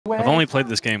I've only played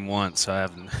this game once, so I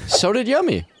haven't. So did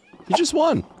Yummy. He just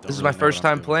won. This is my first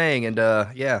time playing, and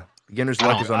yeah, beginner's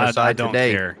luck is on our side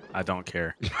today. I don't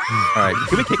care. All right,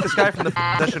 can we kick this guy from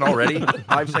the session already?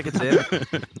 5 seconds in.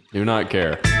 Do not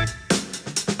care.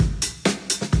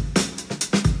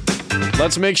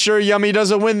 Let's make sure Yummy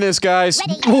doesn't win this, guys.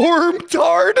 Worm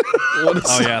tard. Oh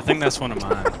yeah, I think that's one of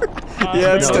mine.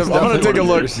 Yeah, it's I'm gonna take a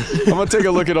look. I'm gonna take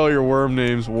a look at all your worm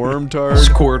names. Worm tard.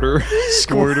 Squirter.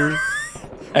 Squirter.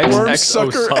 Worm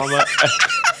sucker.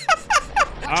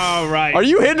 All right. Are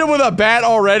you hitting him with a bat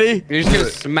already? You're just gonna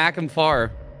smack him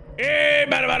far. Hey,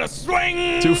 about a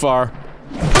swing. Too far. Too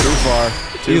far.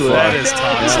 Too far. That is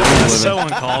toxic. That's so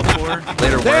uncalled for.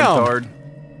 Later, worm tard.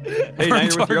 Hey, now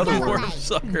you're with your other worm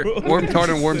sucker. Worm tard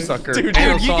and worm sucker. Dude, you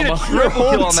get a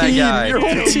triple kill on that guy. Your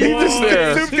whole team is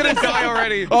there. Soup's gonna die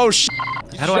already. Oh sh.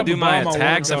 How do I do my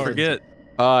attacks? I forget.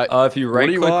 If you right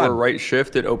click or right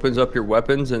shift, it opens up your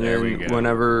weapons, and then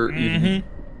whenever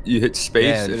you hit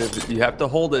space, and if you have to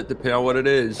hold it, depending on what it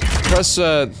is. Press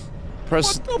the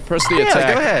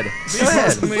attack. Go ahead.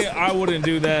 Personally, I wouldn't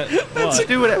do that. Let's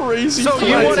do it. Crazy. So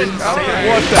you want it? Okay.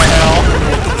 What the hell?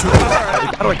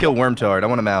 How do I kill worm tard? I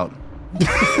want him out.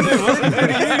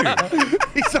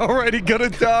 He's already gonna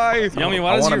die. Yummy,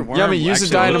 why does your worm Yummy, use the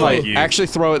dynamite. Like Actually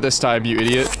throw it this time, you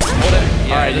idiot.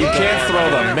 Alright, you can't throw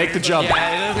them. Make the jump.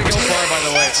 Yeah, it doesn't go far, by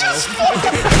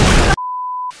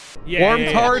the way. Worm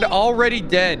tard already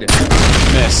dead.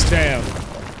 Missed. Damn.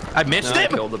 I missed him.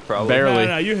 Killed it probably. Barely.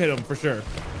 No, you hit him for sure.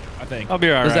 I think. I'll be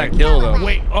alright. Does that kill though?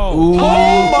 Wait. Oh.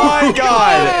 Oh my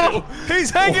god! He's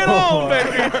hanging on,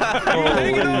 baby. He's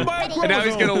hanging on by a And now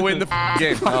he's gonna win the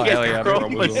game. Oh hell yeah!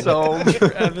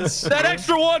 That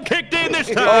extra one kicked in this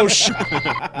time. Oh sh.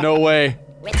 No way.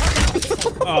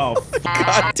 Oh.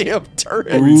 Goddamn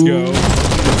turret. Here we go.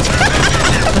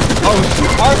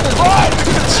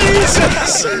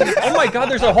 Jesus! Oh my god,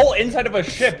 there's a whole inside of a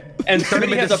ship, and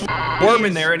somebody has a worm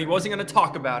in there, and he wasn't gonna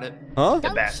talk about it. Huh? The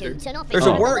bastard. There's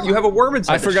a worm. You have a worm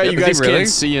inside. I forgot you guys can't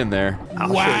see in there.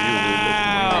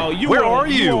 Wow. Where are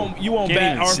you? You won't Can't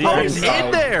bet even our see. phones.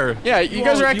 In there. Yeah, you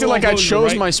guys are acting like I won't go to the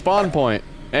chose right. my spawn point.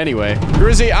 Anyway,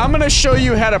 Grizzy, I'm gonna show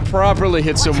you how to properly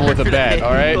hit someone with a bat,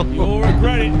 alright? You'll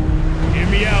regret it. Hear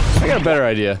me out. I got a better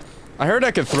idea. I heard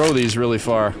I could throw these really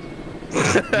far.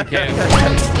 He's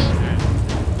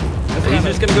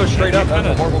just gonna go straight up. That's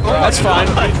a horrible grab. That's fine.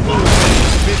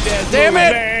 Damn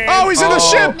it! Oh, he's in the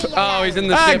ship! Oh, he's in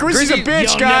the ship. Grizzy's a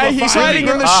bitch, you'll guy. never He's find hiding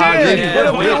me. in the ship.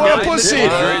 yeah. What a pussy.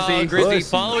 Grizzy,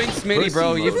 following Smitty,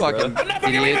 bro. You fucking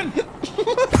idiot.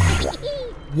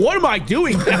 What am I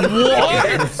doing?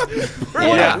 What?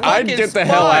 Yeah, I'd get the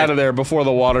hell out of there before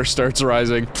the water starts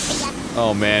rising.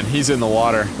 Oh man, he's in the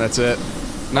water. That's it.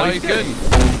 No, he's good.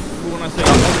 When I say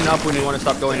going up when you want to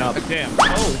stop going up. Damn.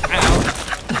 Oh,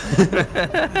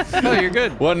 No, you're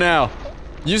good. What now?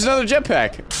 Use another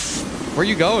jetpack. Where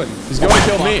you going? He's going to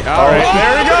kill me. All right,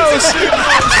 there he goes.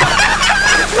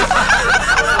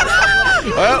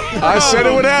 Well, I said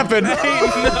it would happen.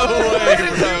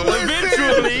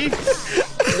 Eventually.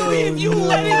 So if you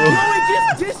let it go, it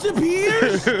just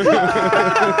disappears.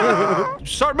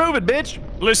 Start moving, bitch.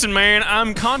 Listen, man,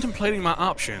 I'm contemplating my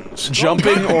options.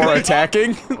 Jumping or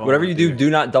attacking? Whatever you do, do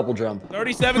not double jump.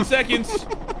 37 seconds.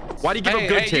 Why do you give him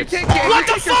good tips? What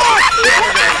the fuck?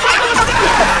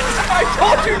 I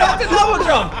told you not to double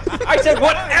jump. I said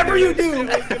whatever you do,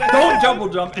 don't double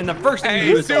jump. And the first thing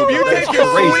you do is You take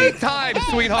your sweet time,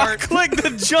 sweetheart. Click the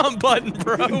jump button,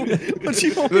 bro. What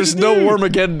you want There's no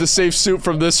Wormageddon to save Soup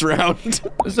from this round.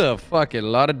 There's a fucking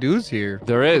lot of dudes here.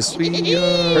 There is. Heard you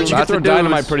can throw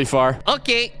dynamite pretty far.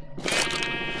 Okay.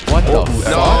 What the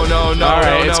fuck? No, All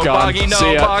right, it's gone. Boggy, no,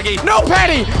 See ya. Boggy. No,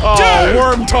 Patty! Oh,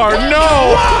 Worm Tard,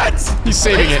 no! What? He's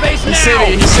saving it. He's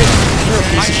saving it. He's saving it. You're a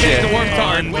piece of shit. The worm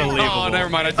tard. Unbelievable. Oh, never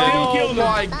mind. I did. Oh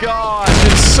my god.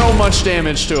 Did so much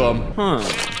damage to him.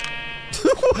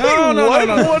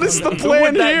 What is the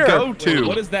plan here? Go to.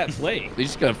 What is that play? He's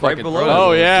just gonna fucking below. throw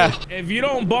Oh it. yeah. If you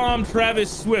don't bomb Travis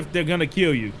Swift, they're gonna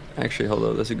kill you. Actually, hold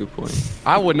on. That's a good point.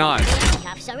 I would not.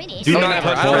 Do not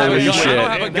touch I don't have a Holy gun. shit. I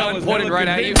don't have a gun pointed right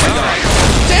at you.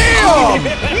 Damn!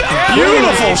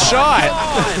 Beautiful shot.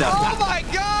 Oh my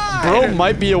god! Bro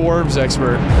might be a worms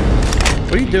expert.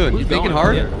 What are you doing? You thinking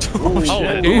hard?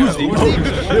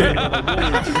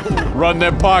 Run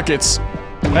them pockets.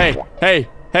 Hey.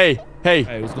 Hey,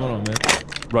 what's going on, man?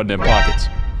 Run them pockets.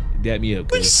 Dab me up,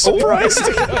 He's please. surprised.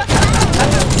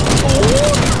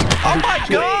 Oh my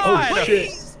god. Oh,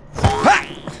 shit.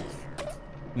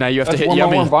 Now you have to That's hit one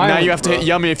Yummy. more violence, Now you have to hit bro.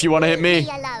 Yummy if you want to hit me.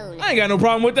 I ain't got no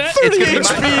problem with that. 30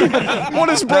 HP! What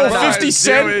is bro, 50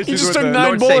 cent? He just took 9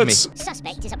 Lord save bullets.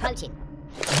 Suspect is approaching.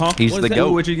 He's the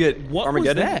goat. What'd you get? What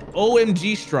Armageddon? was that?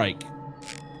 OMG strike.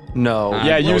 No.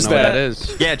 Yeah, use that. That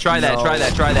is. Yeah, try that. Try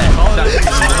that. Try that.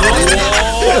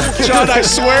 John, I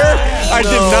swear, I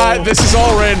did not. This is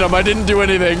all random. I didn't do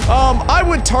anything. I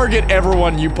would target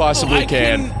everyone you possibly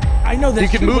can. I know that You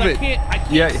can move it. I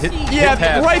can't Yeah, see. Yeah,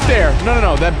 tab. right there.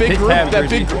 No. That big Hit group. tab, That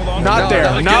Jersey. big. Hold on, Not hold there.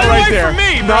 on. Not right there.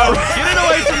 Get it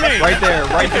away from me. Right there.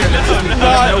 Right there.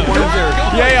 Not.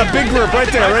 Yeah, big group. Right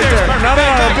there. Right there. No.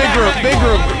 Big group. Big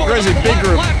group. Grizzly, big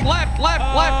group. Left.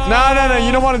 No.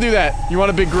 You don't want to do that. You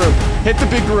want a big group. Hit the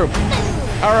big group.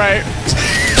 All right.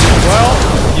 Well.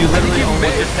 You literally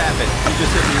almost just tap it. You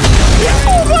just hit me. Oh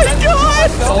my God!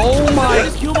 Oh my.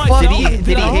 Did he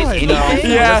hit anything?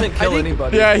 Yeah. Doesn't kill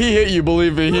anybody. Yeah, he hit you.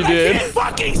 Believe me, he did.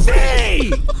 Fucking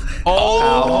see!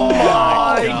 Oh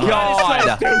my That's God. so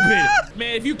stupid.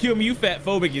 Man, if you kill me, you fat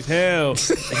phobic as hell.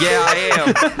 Yeah, I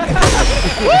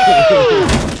am.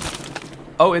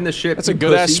 Oh, in the ship. That's a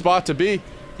good ass spot to be.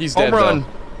 He's dead. Home run. Though.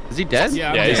 Is he dead?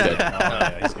 Yeah, Yeah, he's dead.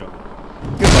 he's good.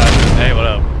 Hey, what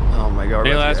up? Oh my God.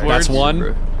 Any last words? That's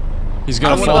one. He's I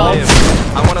gonna want to fall. live.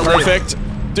 I want to live. Perfect.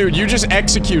 Dude, you just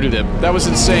executed him. That was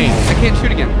insane. I can't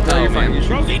shoot again. No, you're fine.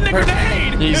 Bro's eating a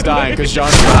grenade! He's dying because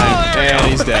John's dying. And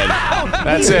he's dead.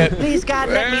 That's it. Please, God,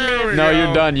 let me live. No,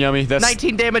 you're done, Yummy. That's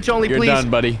 19 damage only, you're please. done,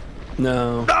 buddy.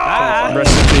 No.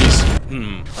 Rest in peace.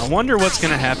 I wonder what's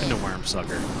gonna happen to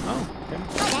Wormsucker.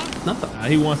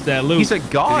 He wants that loot. He's a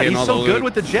god. He's He's all so the good loot.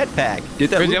 with the jetpack.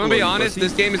 Get that. Grizzly, I'm loot gonna be below you, honest. pussy.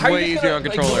 This game is How are way you easier gonna, on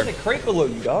like, controller. go in a crate below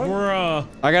you, dog. Bruh.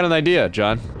 I got an idea,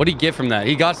 John. What do you get from that?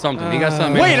 He got something. He got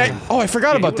something. Wait, I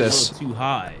forgot about He was a this. little too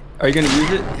high. Are you gonna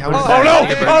use it? Oh no!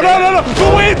 Oh no! The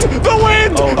wind! The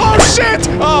wind! Oh shit!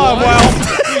 Oh well.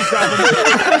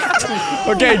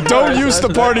 Okay, don't use the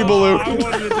party balloon.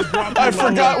 I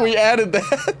forgot we added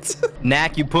that.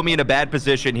 Knack, you put me in a bad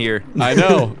position here. I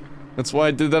know. That's why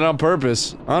I did that on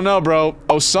purpose. I don't know, bro.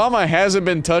 Osama hasn't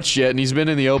been touched yet, and he's been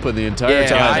in the open the entire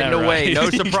time. No way. No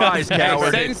surprise,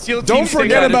 coward. Don't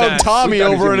forget about Tommy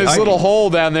over in his little hole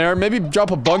down there. Maybe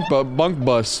drop a bunk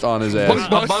bust on his ass. Bunk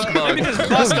bug. Bust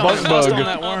Bunk on bug.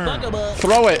 that worm.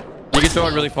 Throw it. You can throw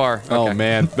it really far. Oh Okay.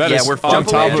 man, that Yeah, is we're on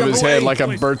top jump of his away. head like a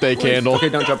birthday candle. Okay,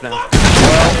 don't jump now.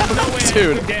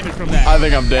 Dude, Damage from that. I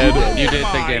think I'm dead. You did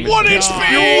take damage. 1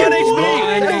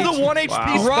 HP! The 1 HP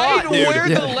Right spot, dude. where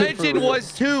the legend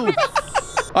was too.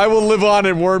 I will live on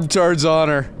in Wormtard's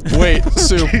honor. Wait,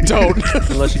 Soup, don't.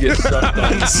 Unless you get sucked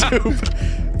on. Soup.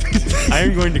 I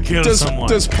am going to kill someone.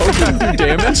 Does poking do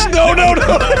damage? No.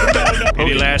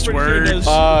 Any last words?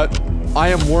 I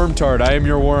am Wormtard. I am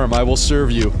your worm. I will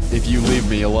serve you if you leave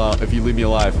me alive. If you leave me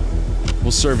alive,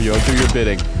 we'll serve you. I'll do your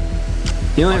bidding.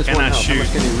 He only has Can one I health. How much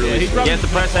shoot? can he really shoot? Get the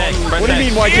press X. Press What do you X.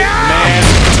 mean? Why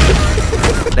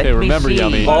can't man? Hey, remember,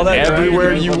 Yummy. All that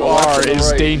Everywhere dragon you on the left are and the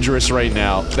is right. dangerous right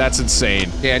now. That's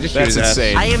insane. Yeah, just shoot That's his ass.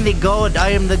 insane. I am the god. I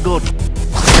am the god.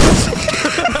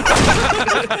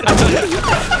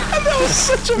 That was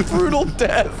such a brutal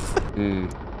death.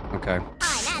 Okay.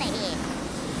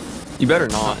 You better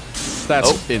not.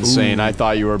 That's insane. I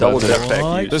thought you were about Double to.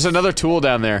 jetpack. There's another tool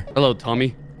down there. Hello,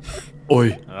 Tommy.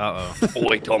 Oi. Uh-oh.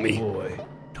 Oi, Tommy.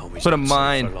 Put a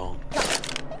mine.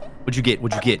 What'd you get?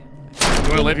 What'd you get? You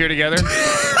wanna live here together?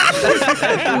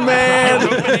 Man.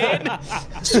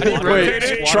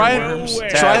 Wait, try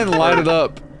and light it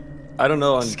up. I don't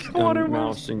know on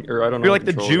mousing, or I don't know. You're like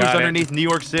the controller. Jews underneath New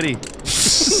York City.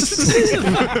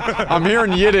 I'm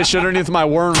hearing Yiddish underneath my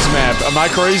worms map. Am I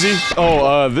crazy?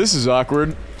 Oh, this is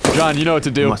awkward. John, you know what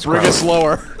to do. Bring us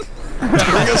lower. Bring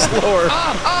us lower.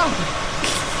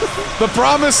 The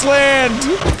promised land.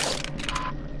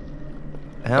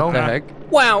 Hell. What the heck?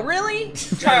 Wow, really?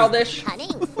 Childish.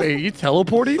 Wait, are you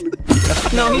teleporting?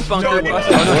 No, he's bunker.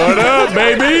 What up,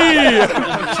 baby?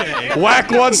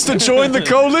 Whack wants to join the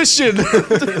coalition.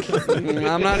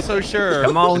 I'm not so sure.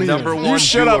 Come on, number one. You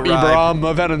shut up, Ibram.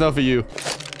 I've had enough of you.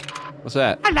 What's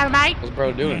that? Hello, mate. What's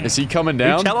bro doing? Is he coming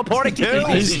down? Teleporting too.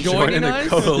 He's joining us?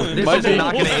 This Might is be.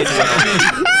 not gonna end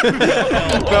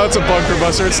well. No, it's a bunker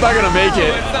buster. It's not gonna make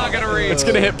it. It's not gonna reach. It's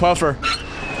gonna hit Puffer.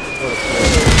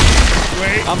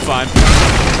 I'm fine.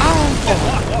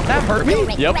 That hurt me?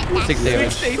 Yep. 6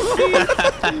 damage.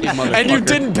 And you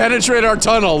didn't penetrate our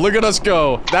tunnel. Look at us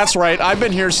go. That's right. I've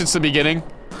been here since the beginning.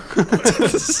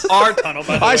 Our tunnel,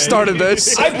 by the way. I started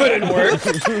this. I put in work.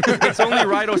 It's only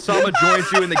right Osama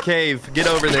joins you in the cave. Get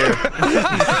over there.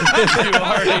 You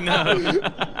already know.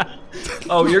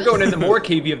 Oh, you're going into more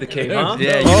cavey of the cave, huh?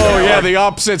 Yeah. Oh yeah, the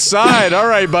opposite side. All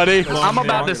right, buddy. I'm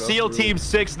about to SEAL Team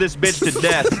 6 this bitch to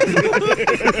death.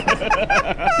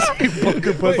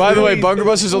 By the way, bunker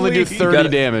busters only do 30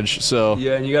 damage, so.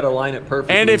 Yeah, and you gotta line it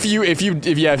perfectly. And if you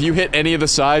hit any of the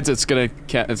sides, it's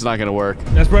not gonna work.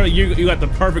 That's bro. You got the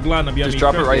perfect lineup. Just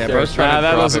drop it right there. Bro's trying to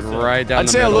that drop doesn't. it right down I'd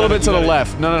the say a middle. little bit to the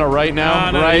left. No, right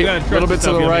now. Right. A little bit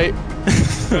to the right.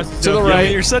 To the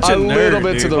right. You're such a nerd, little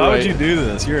bit dude. to the Why right. would you do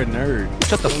this? You're a nerd.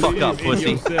 Shut the fuck up,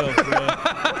 pussy. 5, 4,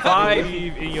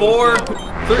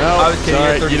 3. I was kidding.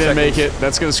 Sorry, 30 you didn't make seconds. it.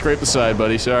 That's gonna scrape the side,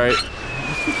 buddy. Sorry.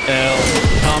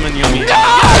 Common yummy.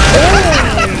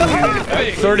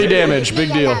 30 damage.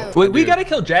 Big deal. Wait, we gotta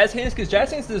kill Jazz Hands because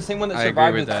Jazz Hands is the same one that I agree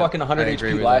survived with with that. fucking 100 I agree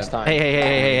HP with last that. time.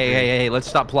 Hey, let's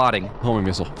stop plotting. Homing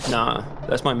missile. Nah,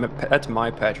 that's my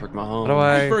Patrick Mahomes. How do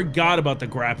I I? forgot about the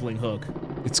grappling hook.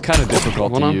 It's kind of difficult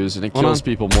Hold to on. use, and it Hold kills on.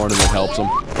 people more than it helps them.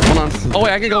 Hold on. Oh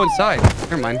wait, I can go inside.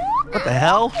 Never mind. What the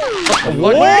hell?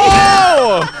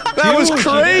 Whoa! That was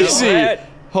crazy. That-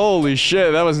 Holy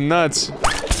shit, that was nuts.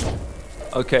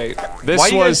 Okay. This Why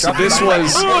you was guys dropping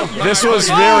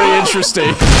very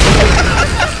interesting.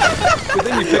 But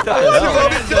then you picked up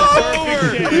the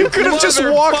hell. You could have just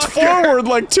walked forward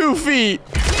like 2 feet.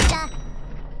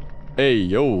 Hey,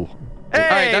 yo.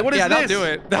 Hey, Alright, what is yeah, this? that'll do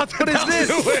it. What is this?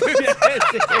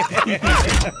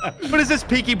 What is this,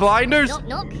 Peaky Blinders? Knock,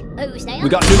 knock. Who's there? We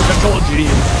got new technology.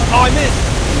 Oh, I missed.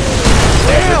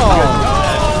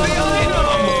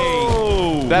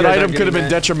 That You guys item aren't could have been getting that.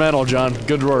 detrimental, John.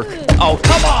 Good work. Oh,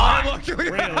 come on.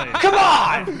 Really? Come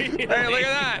on. Hey, look at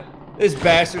that. This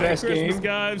bastard ass Christmas, game.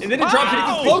 guys. And then it drops it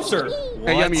even closer.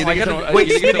 Hey, Yummy, you think it's Wait,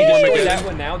 you you think can it'll warm destroy again? that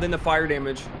one now, then the fire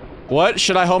damage. What?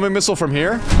 Should I homing missile from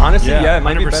here? Honestly, yeah, it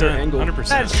might be a better 100%. angle. 100%.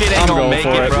 That shit ain't I'm gonna going make for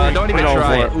it, it. bro. Don't even I'm going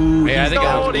try for it. it. Ooh, Yeah, I think I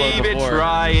Don't was even before.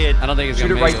 try it. I don't think it's shoot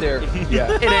gonna it make right it. there.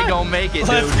 Yeah. It ain't gonna make it,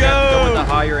 Let's dude. go. Go with the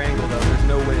higher angle though. There's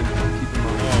no way.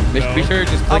 Keep them on. Be sure to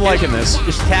just click I'm liking this.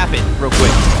 Just tap it real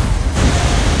quick.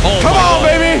 Come on,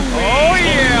 baby! Oh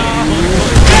yeah!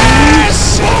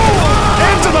 Yes!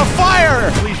 Into the fire!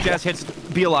 Please, Jazz hits.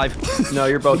 Be alive. No,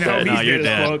 you're both dead. No, you're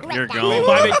dead. You're gone.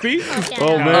 5 HP?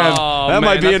 Oh man, Oh, that man,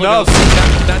 might be that's enough.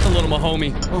 That's a little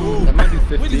Mahomie. That might be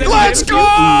 50. Let's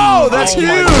go! That's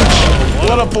huge!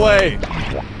 What a play!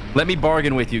 Let me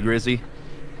bargain with you, Grizzy.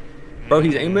 Bro,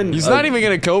 he's aiming. He's not even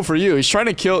gonna go for you. He's trying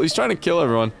to kill. He's trying to kill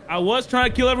everyone. I was trying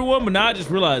to kill everyone, but now I just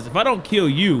realized if I don't kill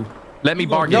you, Let me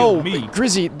bargain. No, me.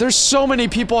 Grizzy, there's so many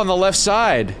people on the left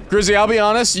side. Grizzy, I'll be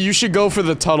honest, you should go for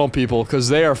the tunnel people, because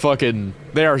they are fucking,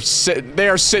 they are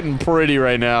sitting pretty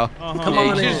right now. Come Yeah, on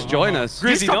you in. just join us.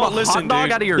 Grizzy, Drop don't a listen, hot dog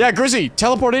dude. out of your. Yeah, Grizzy,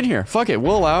 teleport in here. Fuck it,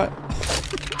 we'll allow it.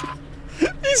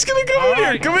 He's gonna come in here,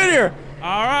 Alright. come in here.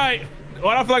 all right.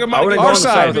 Well, I feel like I'm I out would of have Our gone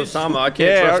side. with Osama. I can't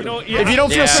Yeah, trust You know, him. if you don't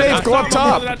feel Yeah, safe, go up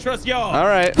top. I trust y'all. All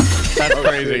right. That's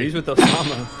crazy. He's with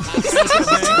Osama.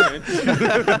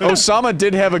 Osama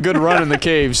did have a good run in the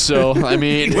caves, so, I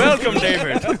mean, Welcome,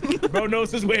 David. Bro knows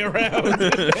his way around.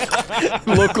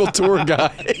 local tour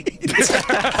guide.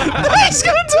 He's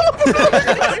gonna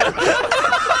teleport.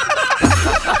 All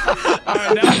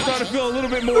right, now I'm starting to feel a little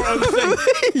bit more unsafe.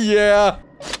 Yeah.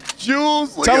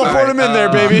 Jules, look Teleport him in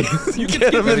there, baby. You can Get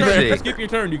skip him your in turn. there. You can skip your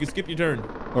turn. You can skip your turn.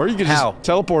 Or you could How? just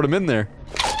teleport him in there.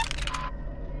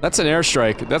 That's an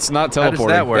airstrike. That's not How does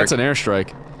teleporting. that work? That's an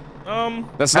airstrite. That's How not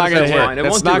does gonna that work? hit. It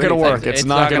That's won't not do gonna work. anything. It's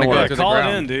not gonna go work. to the Call it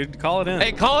ground. in, dude. Call it in.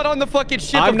 Hey, call it on the fucking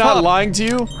ship I'm up not top. lying to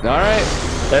you. All right.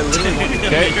 That literally won't-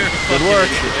 Okay. Good work.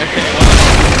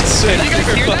 You're a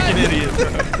fucking idiot, bro.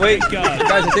 Wait, guys,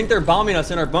 I think they're bombing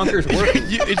us in our bunkers. Working.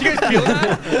 Did you guys feel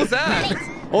that? What was that?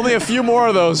 Only a few more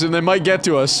of those, and they might get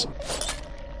to us.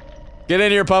 Get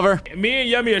in here, Puffer. Me and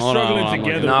Yummy are Hold on, struggling hold on,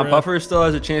 together. Nah, bro. Puffer still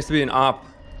has a chance to be an op.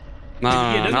 No, Yeah,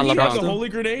 no, doesn't not he have the LeBron. holy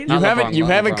grenade? You Not haven't. LeBron, You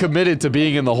not haven't LeBron. committed to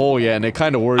being in the hole yet, and it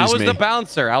kind of worries I was me. the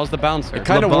bouncer. I was the bouncer.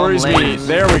 Kind of LeBron worries me. Lanes.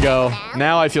 There we go.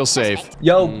 Now I feel safe.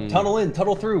 Yo, tunnel in,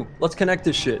 tunnel through. Let's connect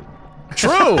this shit.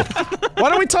 True. Why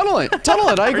don't we tunnel it? Tunnel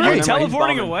it. I Are agree. you He's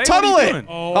teleporting bombing. away? Tunnel What are you it. doing?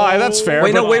 Oh, that's fair.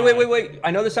 Wait, no, but- wait.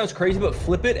 I know this sounds crazy, but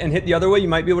flip it and hit the other way. You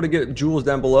might be able to get Jules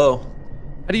down below.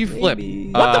 How do you flip?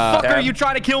 What the fuck Tab. are you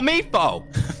trying to kill me for?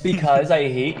 Because I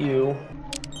hate you.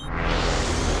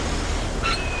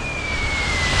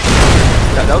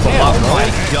 That was a lot. Oh my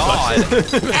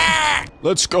god.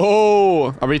 Let's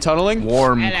go. Are we tunneling?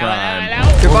 Warm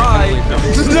crime. Goodbye.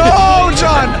 No,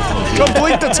 John.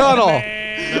 Complete the tunnel.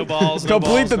 No balls. No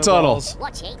Complete balls, the no tunnel. balls.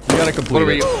 Watch it. You gotta complete What are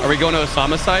we? it. Are we going to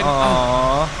Osama's side?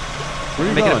 Aww. Where are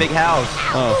you Making going? a big house.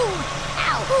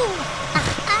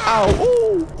 Ow.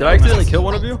 Ooh. Did I accidentally kill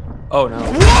one of you? Oh no.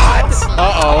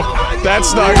 Uh-oh.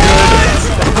 That's not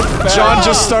good. John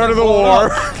just started the war.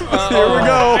 Here we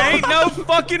go. Ain't no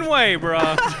fucking way, bro.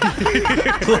 I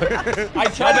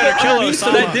tried to kill him,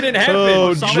 so that didn't happen.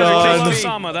 Oh, Osama, John.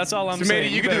 Osama, that's all I'm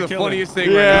saying. You can do the better kill him. funniest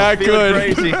thing. Yeah, I right now. could.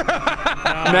 Crazy.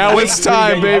 Now it's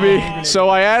time, baby. So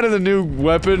I added a new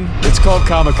weapon. It's called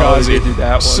kamikaze. Do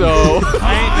that one. So Ain't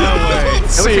no way.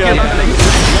 see ya.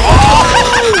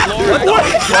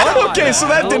 Okay, so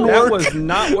that didn't That work. was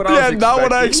not what I was Yeah, not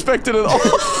what I expecting. expected at all.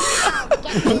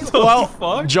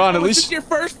 Well, John, at This least your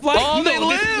first flight. Oh, they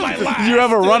This is my last. you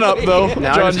have a run up though.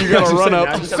 John, you got a run I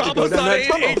up. just have to go down that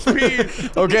tunnel.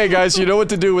 HP. Okay, guys, you know what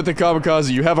to do with the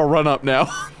kamikaze. You have a run up now.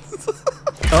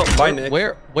 Oh, bye, Nick.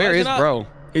 Where is bro?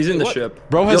 He's in the ship.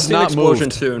 Bro has You'll see an not explosion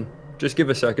moved. soon. Just give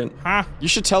a second. You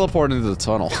should teleport into the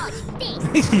tunnel.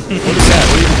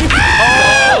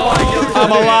 Oh,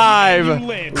 I'm alive,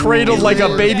 lit. cradled like a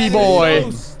baby boy.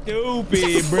 So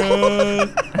stupid, bro.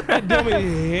 Dumb as hell.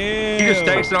 He just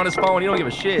texting on his phone. He don't give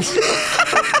a shit.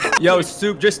 Yo,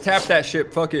 Soup, just tap that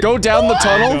ship. Fuck it. Go down the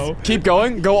tunnel. No. Keep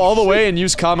going. Go all the way and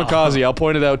use kamikaze. I'll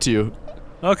point it out to you.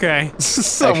 Okay.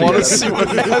 I want to see what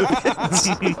happens.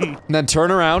 And then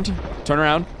turn around. Turn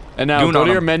around. And now Goon go on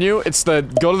to your him. menu.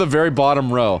 Go to the very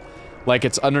bottom row. Like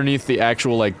it's underneath the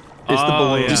actual like. It's the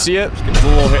balloon. yeah. Do you see it? The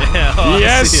little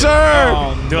yes,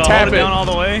 sir. Do I Tap hold it it. down all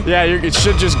the way? Yeah, it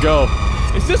should just go.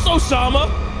 Is this Osama?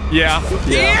 Yeah.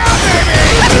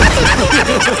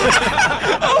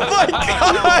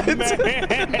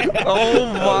 Oh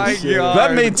my god.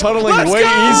 That made tunneling way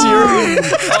easier.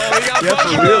 Yeah,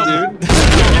 for real, dude.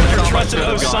 Never trusted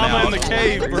Osama in the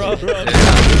cave, bro.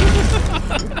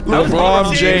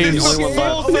 LeBron James. He's the only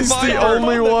one left. He's the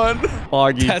only one.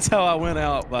 Foggy. That's how I went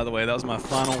out, by the way. That was my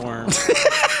final worm.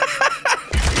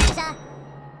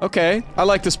 Okay, I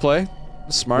like this play.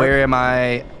 Smart. Where am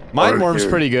I? My worm's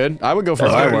pretty good. I would go for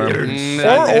my worm. It's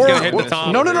gonna hit the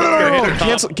top. No. It's gonna hit the top.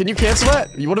 Cancel. Can you cancel that?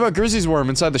 What about Grizzy's worm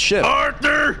inside the ship?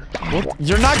 Arthur! Well,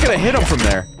 you're not gonna hit him from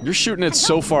there. You're shooting it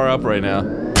so far up right now.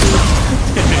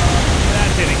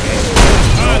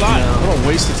 What a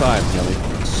waste of time, Yummy.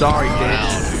 Sorry,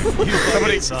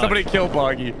 bitch. Somebody kill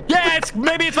Boggy. Yeah,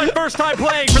 maybe it's my first time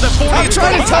playing for the 40th. I'm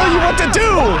trying to tell you what to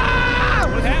do!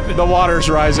 What happened? The water's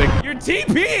rising. You're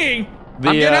TPing.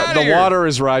 The water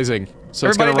is rising. So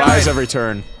it's gonna Everybody rise died. every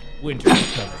turn. Winter's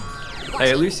coming.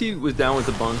 Hey, at least he was down with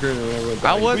the bunker and everyone.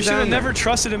 I was We should have down there. never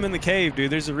trusted him in the cave,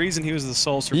 dude. There's a reason he was the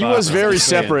sole He survivor. was very Just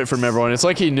saying. separate from everyone. It's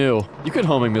like he knew. You could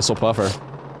homing missile puffer.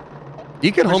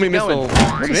 You can homie missile going?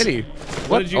 Smitty.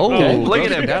 What did you? Okay. Look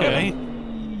at him. Okay.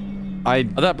 I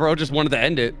thought bro just wanted to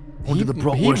end it. he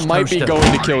might be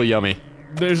going to kill Yummy.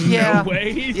 There's Yeah. no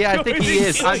way. He's Yeah, I think he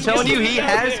is. I'm telling you, he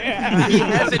has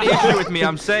an issue with me.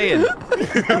 I'm saying.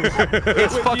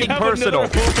 It's fucking personal.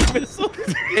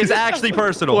 It's actually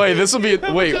personal. Wait, this will be.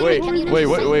 Wait,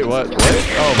 what?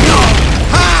 Oh.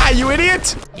 Ha! You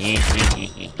idiot!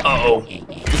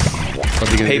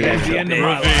 Payback. The end of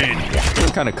my life. I'm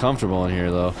kind of comfortable in here,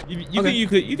 though. You think you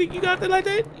could? You think you got that like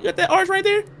that? You got that arch right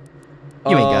there?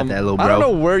 You ain't got that, little bro. I don't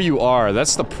know where you are.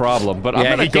 That's the problem. But I'm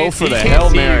Yeah, gonna he go can't- for he the can't Hail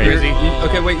see you, Mary. Grizzy.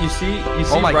 Okay, wait. You see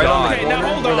my right on God. the Okay, now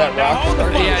corner hold where on. that Now rock hold the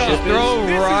started? fuck Yeah, up. just throw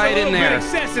This is right a little in there. bit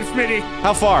excessive, Smitty.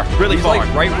 How far? Really He's like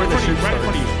right where the ship Right in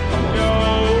front started. of you.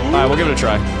 All right, we'll give it a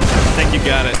try. I think you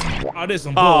got it. Oh, this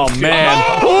some Oh bullshit. man.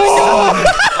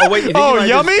 Oh wait, you think Oh, you might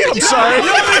Yummy? just- I'm sorry.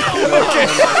 Okay.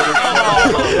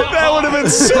 That would have been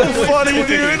so funny,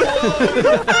 dude.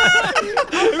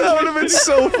 That would have been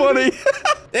so funny.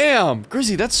 Damn,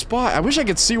 Grizzy, that spot. I wish I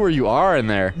could see where you are in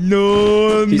there.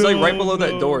 No, He's like right below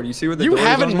that door. Do you see where the You door is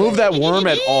haven't on? moved that worm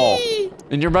at all.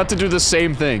 And you're about to do the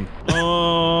same thing.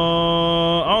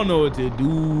 I don't know what to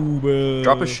do, bro.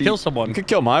 Drop a sheet. Kill You someone. could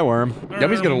kill my worm.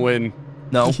 Yummy's gonna win.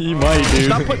 No. He might, dude.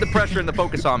 Stop putting the pressure and the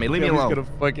focus on me. Leave me Yummy's alone. gonna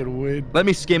fucking win. Let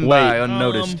me skim Wait. by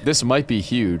unnoticed. This might be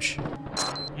huge.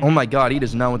 Oh my god, he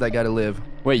does not want that guy to live.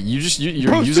 Wait, you're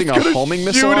using a homing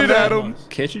missile on that?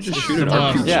 Can't you just shoot an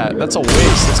RPG? Yeah, that's a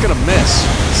waste. It's gonna miss.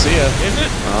 See ya. Is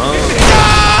it?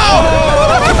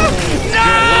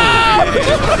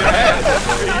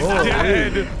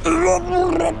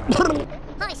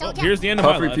 Hi, Here's the end of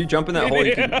my Puffer, if you life. jump in that hole,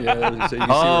 you can. Yeah, so you see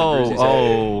Oh, where Grizzy's at.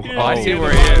 oh, Here's oh, I the see end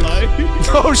where of he my is. life.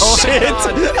 Oh shit!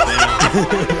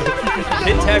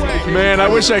 Hit tab. Man, I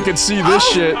wish I could see this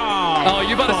shit. Oh,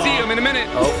 you about to see him in a minute.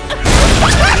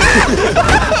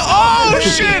 Oh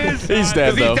shit! He's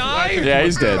dead Does he though. die? Yeah,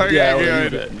 he's dead. Okay, Yeah,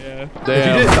 good. If he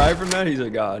Damn. didn't die from that, he's a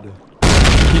god.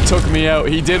 He took me out.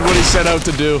 He did what he set out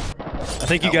to do. I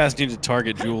think you guys need to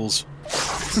target Jules.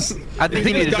 I think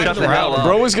he needs to shut the hell up.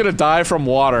 Bro is gonna die from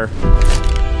water.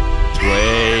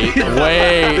 Wait.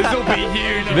 This will be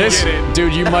huge. This,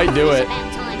 dude, you might do it.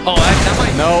 Oh, that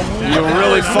might. No, you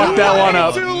really fucked that one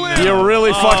up. You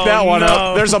really fucked that one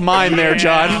up. There's a mine there,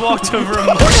 John. You walked over him.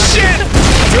 Oh shit!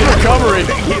 Good recovery.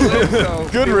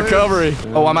 Good recovery.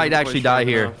 Oh, I might actually die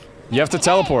here. You have to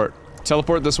teleport.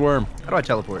 Teleport this worm. How do I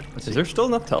teleport? Is there still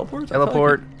enough teleports?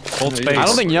 Teleport. Hold space. I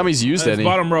don't think Yummy's used any.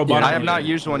 Bottom row, bottom I have not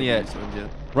used one yet.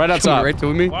 Right outside. Right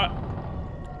to me. What?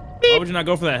 Why would you not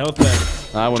go for that health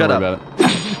pack? I wouldn't worry about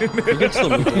it. You can still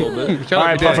move a little bit. All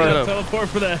right, Puffer. Teleport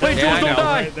for that. Wait, Jules, don't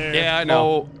die. Right there. Yeah, I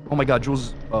know. Oh my God,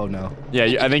 Jules. Oh no.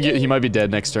 Yeah, I think he might be dead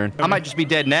next turn. I might just be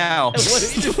dead now. What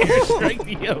did you just hear? Strike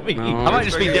the Yummy. I might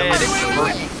just be dead.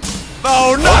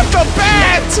 Oh, not the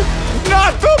bat!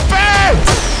 Not the bat!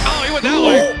 Oh, he went that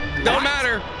way. Don't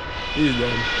matter. He's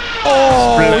dead.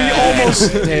 Oh, he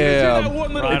almost. Damn.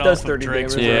 Right It does off of 30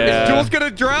 Drake's damage. Yeah. Jules gonna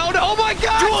drown. Oh my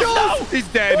God, Jules! He's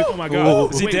dead. Oh my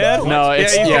God. Is he dead? No,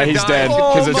 it's Yeah, he's he's dead. dead.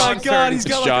 Because Oh it's my God, he's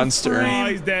it's got John's Oh, turn.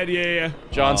 he's dead. Yeah.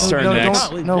 John's turn no,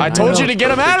 next. no, I told you to get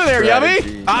him out of there,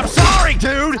 Yummy. I'm sorry,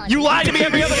 dude. You lied to me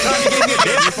every other time you gave me a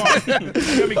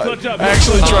chance. Yummy, clutch up.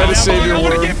 Actually, try to save your I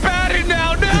wanna worm. get batted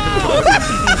now. No!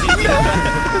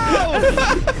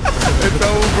 It's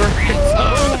over. It's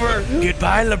over.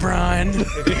 Goodbye, LeBron.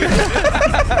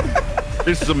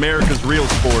 This is America's real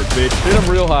sport, bitch. Hit him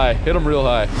real high. Hit him real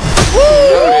high.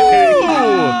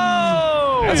 Woo!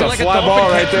 That's a Like a fly dolphin ball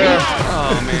right catch. there.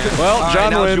 Oh man. Well, All right,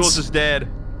 John now wins. Jules is dead.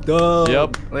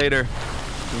 Yep. Later.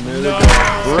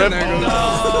 Rip.